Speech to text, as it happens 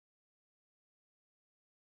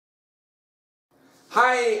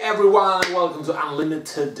Hi everyone, welcome to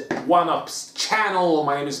Unlimited One-Ups channel.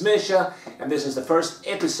 My name is Misha and this is the first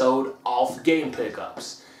episode of Game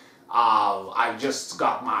Pickups. I just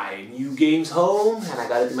got my new games home and I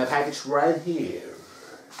got it in my package right here.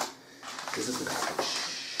 This is the package.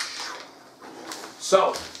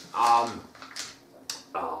 So,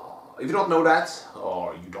 if you don't know that,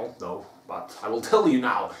 or you don't know, but I will tell you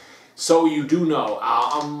now, so you do know,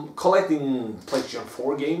 I'm collecting PlayStation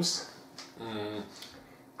 4 games.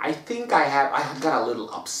 I think I have got a little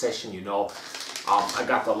obsession, you know. I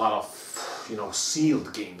got a lot of,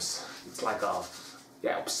 sealed games. It's like a,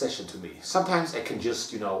 obsession to me. Sometimes I can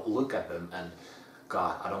just, look at them and,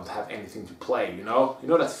 God, I don't have anything to play, you know? You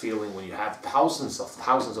know that feeling when you have thousands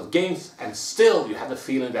of games and still you have the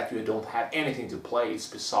feeling that you don't have anything to play. It's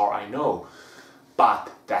bizarre, I know. But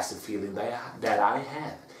that's the feeling that I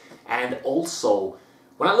have. And also,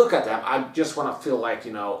 when I look at them, I just want to feel like,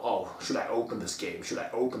 oh, should I open this game? Should I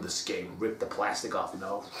open this game? Rip the plastic off,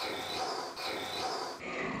 No,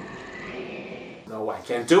 I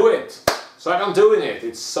can't do it. So I'm doing it.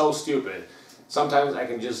 It's so stupid. Sometimes I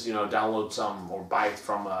can just, download some or buy it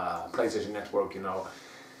from a PlayStation Network,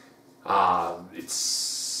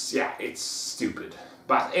 it's stupid.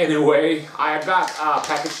 But anyway, I got a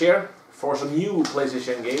package here for some new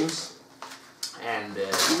PlayStation games. And you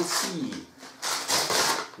will see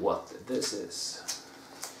what this is.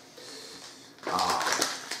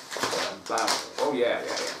 Oh yeah,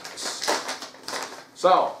 nice.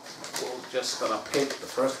 So, we're just gonna pick the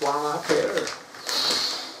first one up here.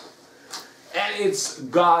 And it's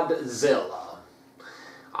Godzilla.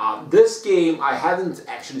 This game, I haven't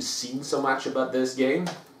actually seen so much about this game.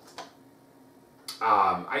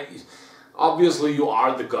 Obviously you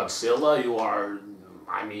are the Godzilla, you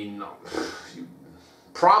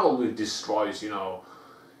probably destroys,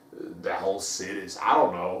 the whole cities. I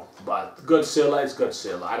don't know, but Godzilla is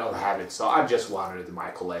Godzilla. I don't have it, so I just wanted it in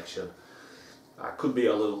my collection. Could be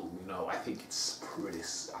a little, I think it's pretty.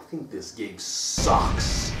 I think this game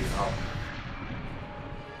sucks,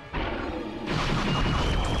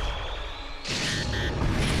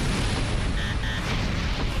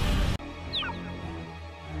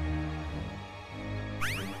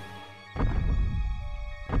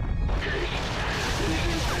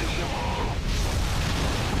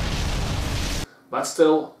 But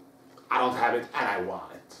still, I don't have it and I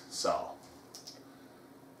want it. So,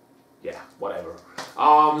 yeah, whatever.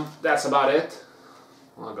 That's about it.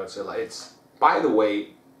 Oh, Godzilla. It's, by the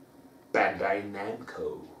way, Bandai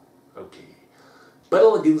Namco. Okay.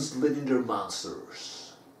 Battle against legendary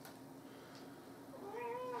monsters.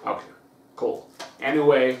 Okay, cool.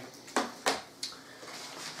 Anyway,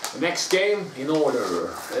 the next game in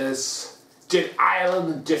order is Dead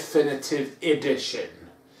Island Definitive Edition.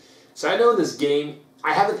 So I know this game,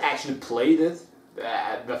 I haven't actually played it,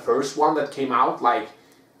 the first one that came out, like,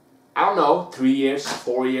 I don't know, 3 years,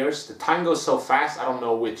 4 years, the time goes so fast, I don't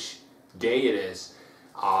know which day it is,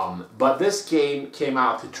 but this game came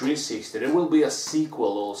out to 360, there will be a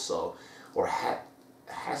sequel also, or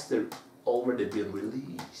has there already been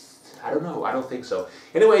released? I don't know, I don't think so.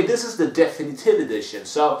 Anyway, this is the Definitive Edition,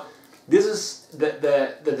 so this is the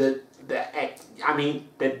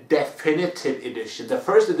Definitive Edition. The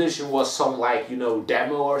first edition was some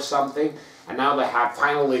demo or something, and now they have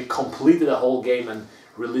finally completed the whole game and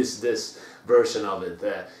released this version of it,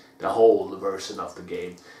 the whole version of the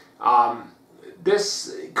game.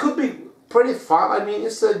 This could be pretty fun. I mean,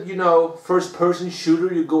 it's a first-person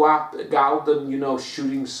shooter. You go out and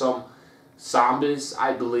shooting some zombies,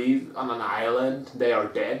 I believe, on an island. They are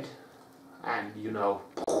dead, and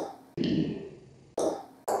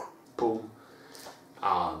boom.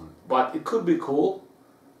 But it could be cool.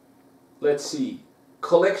 Let's see.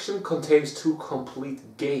 Collection contains 2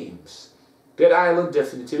 complete games. Dead Island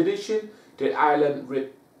Definitive Edition, Dead Island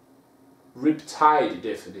Riptide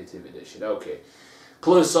Definitive Edition. Okay.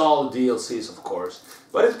 Plus all the DLCs, of course.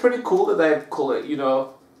 But it's pretty cool that they've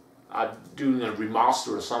doing a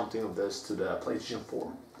remaster or something of this to the PlayStation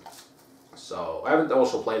 4. So I haven't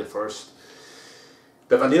also played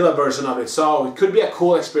the vanilla version of it, so it could be a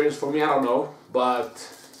cool experience for me, I don't know, but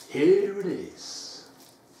here it is.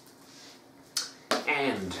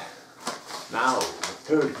 And now the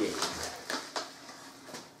third game.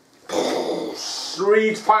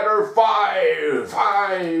 Street Fighter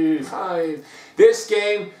 5. This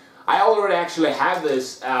game, I already actually have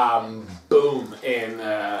this boom in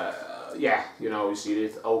you see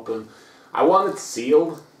it open. I want it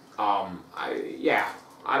sealed. I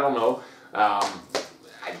don't know.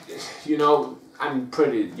 I'm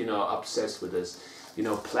pretty, obsessed with this,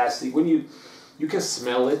 plastic. When you can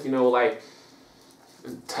smell it, like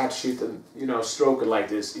and touch it and, you know, stroke it like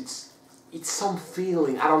this. It's some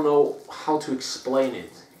feeling. I don't know how to explain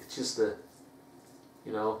it. It's just a,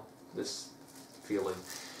 you know, this feeling.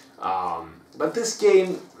 But this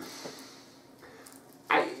game,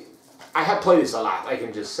 I have played this a lot. I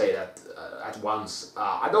can just say that at once.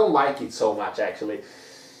 I don't like it so much, actually.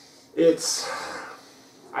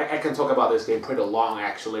 I can talk about this game pretty long,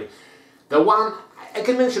 actually. I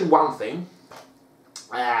can mention one thing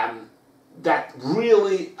that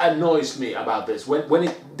really annoys me about this. When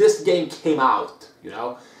this game came out, you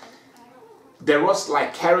know, there was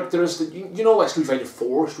like characters that, you know, like Street Fighter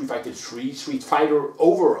 4, Street Fighter 3, Street Fighter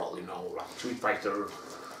overall, you know, like Street Fighter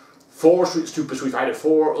 4, Super Street Fighter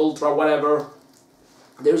 4, Ultra, whatever.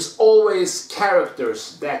 There's always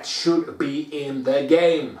characters that should be in the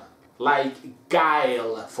game. Like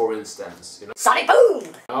Guile, for instance, you know. Sonic Boom!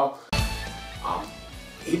 You know?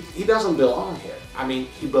 He doesn't belong here. I mean,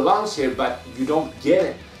 he belongs here, but you don't get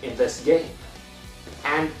him in this game.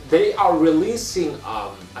 And they are releasing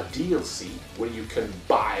a DLC where you can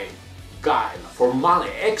buy Guile for money,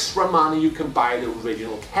 extra money. You can buy the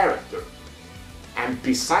original character. And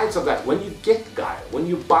besides of that, when you get Guile, when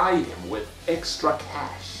you buy him with extra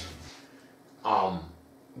cash,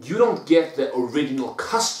 you don't get the original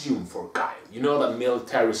costume for Guile. You know, the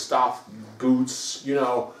military stuff, boots, you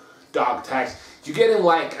know, dog tags. You get him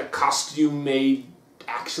like a costume made,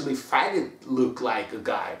 actually look like a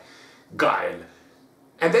Guile.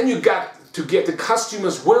 And then you got to get the costume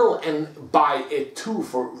as well and buy it too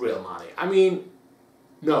for real money. I mean,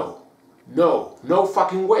 no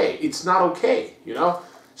fucking way. It's not okay, you know?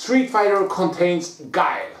 Street Fighter contains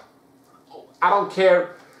Guile. I don't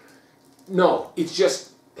care. No, it's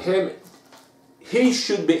just him. He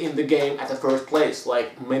should be in the game at the first place,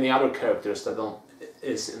 like many other characters that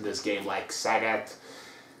is in this game, like Sagat.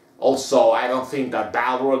 Also, I don't think that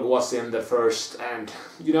Balrog was in the first, and,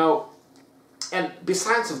 you know, and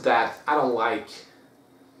besides of that, I don't like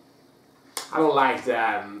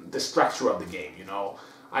the structure of the game, you know.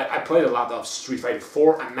 I played a lot of Street Fighter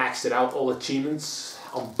 4 and maxed it out, all achievements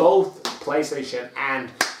on both PlayStation and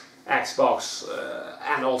Xbox,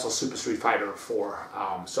 and also Super Street Fighter 4.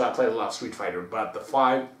 So I played a lot of Street Fighter, but the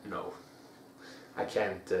 5, no. I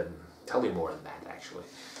can't tell you more than that, actually.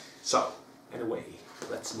 So, anyway,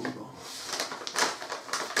 let's move on.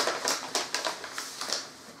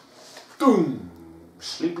 Boom!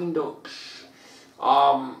 Sleeping Dogs.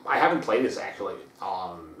 I haven't played this, actually.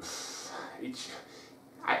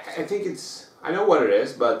 I think I know what it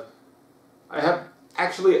is, but I have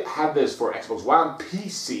actually had this for Xbox One,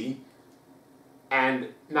 PC, and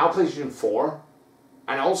now PlayStation 4,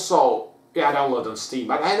 and also, yeah, I downloaded on Steam,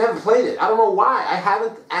 but I never played it. I don't know why. I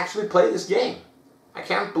haven't actually played this game. I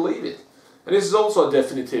can't believe it. And this is also a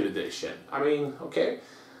definitive edition. I mean, okay,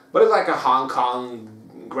 but it's like a Hong Kong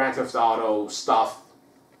Grand Theft Auto stuff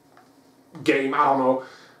game, I don't know.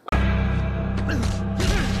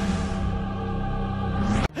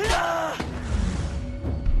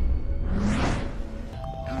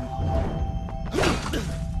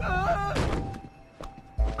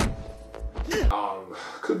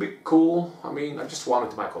 Could be cool. I mean, I just want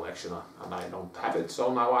it in my collection and I don't have it,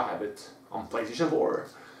 so now I have it on PlayStation 4.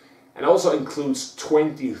 And also includes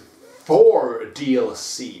 24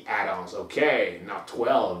 DLC add-ons. Okay, not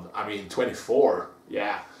 12, I mean 24.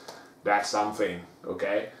 Yeah, that's something,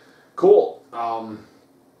 okay? Cool.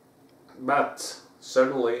 But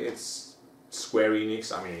certainly it's Square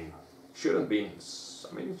Enix. I mean,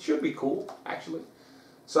 it should be cool, actually.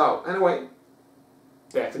 So, anyway,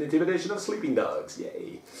 definitive edition of Sleeping Dogs,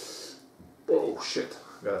 yay. Oh shit,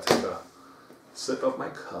 gotta take a sip of my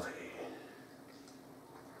coffee.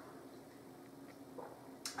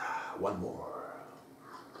 One more.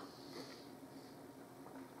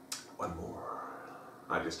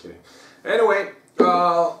 I'm just kidding. Anyway,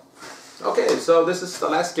 okay, so this is the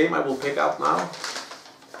last game I will pick up now.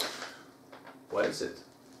 What is it?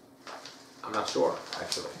 I'm not sure,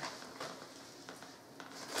 actually.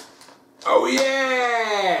 Oh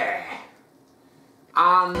yeah!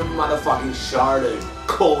 Motherfucking Sharded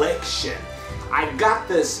Collection. I got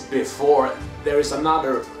this before. There is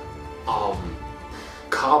another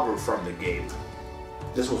cover from the game.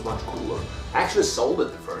 This was much cooler. I actually sold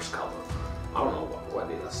it the first cover. I don't know why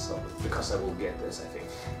did I sell it, because I will get this, I think.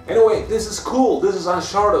 Anyway, this is cool. This is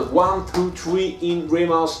Uncharted 1 through 3 in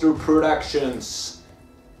remaster productions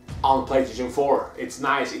on PlayStation 4. It's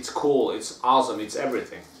nice, it's cool, it's awesome, it's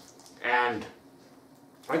everything. And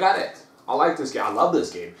I got it. I like this game. I love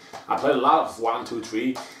this game. I played a lot of 1, 2, 3,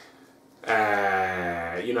 you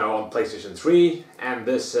know, on PlayStation 3, and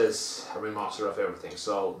this is a remaster of everything.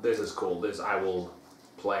 So this is cool. This I will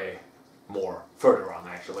play more further on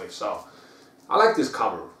actually. So I like this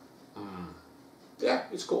cover. Yeah,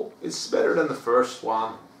 it's cool. It's better than the first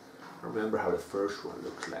one. I remember how the first one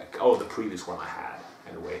looked like. Oh, the previous one I had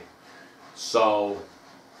anyway. So,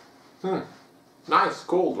 nice,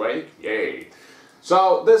 cool, right? Yay.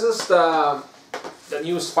 So this is the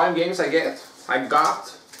newest 5 games I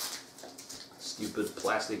got. Stupid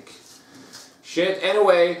plastic shit.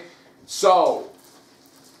 Anyway, so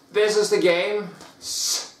this is the game.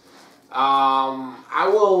 I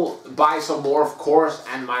will buy some more, of course,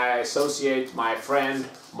 and my associate, my friend,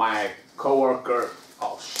 my coworker.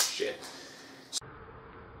 Oh shit.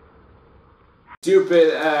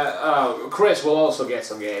 Stupid. Chris will also get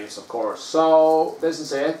some games, of course. So this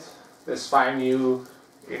is it. This 5 new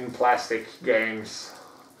in plastic games.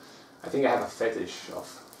 I think I have a fetish of,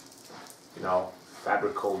 you know,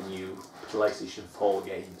 fabrical new PlayStation 4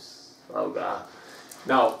 games. Oh god.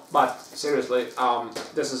 No, but seriously,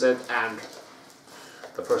 this is it, and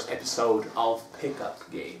the first episode of pickup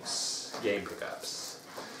games, game pickups.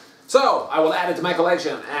 So I will add it to my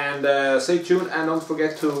collection, and stay tuned, and don't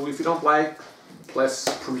forget to, if you don't like,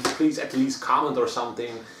 please at least comment or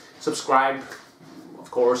something, subscribe, of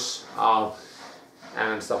course,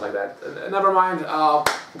 and stuff like that. Never mind.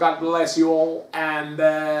 God bless you all, and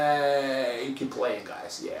keep playing,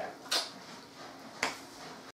 guys. Yeah.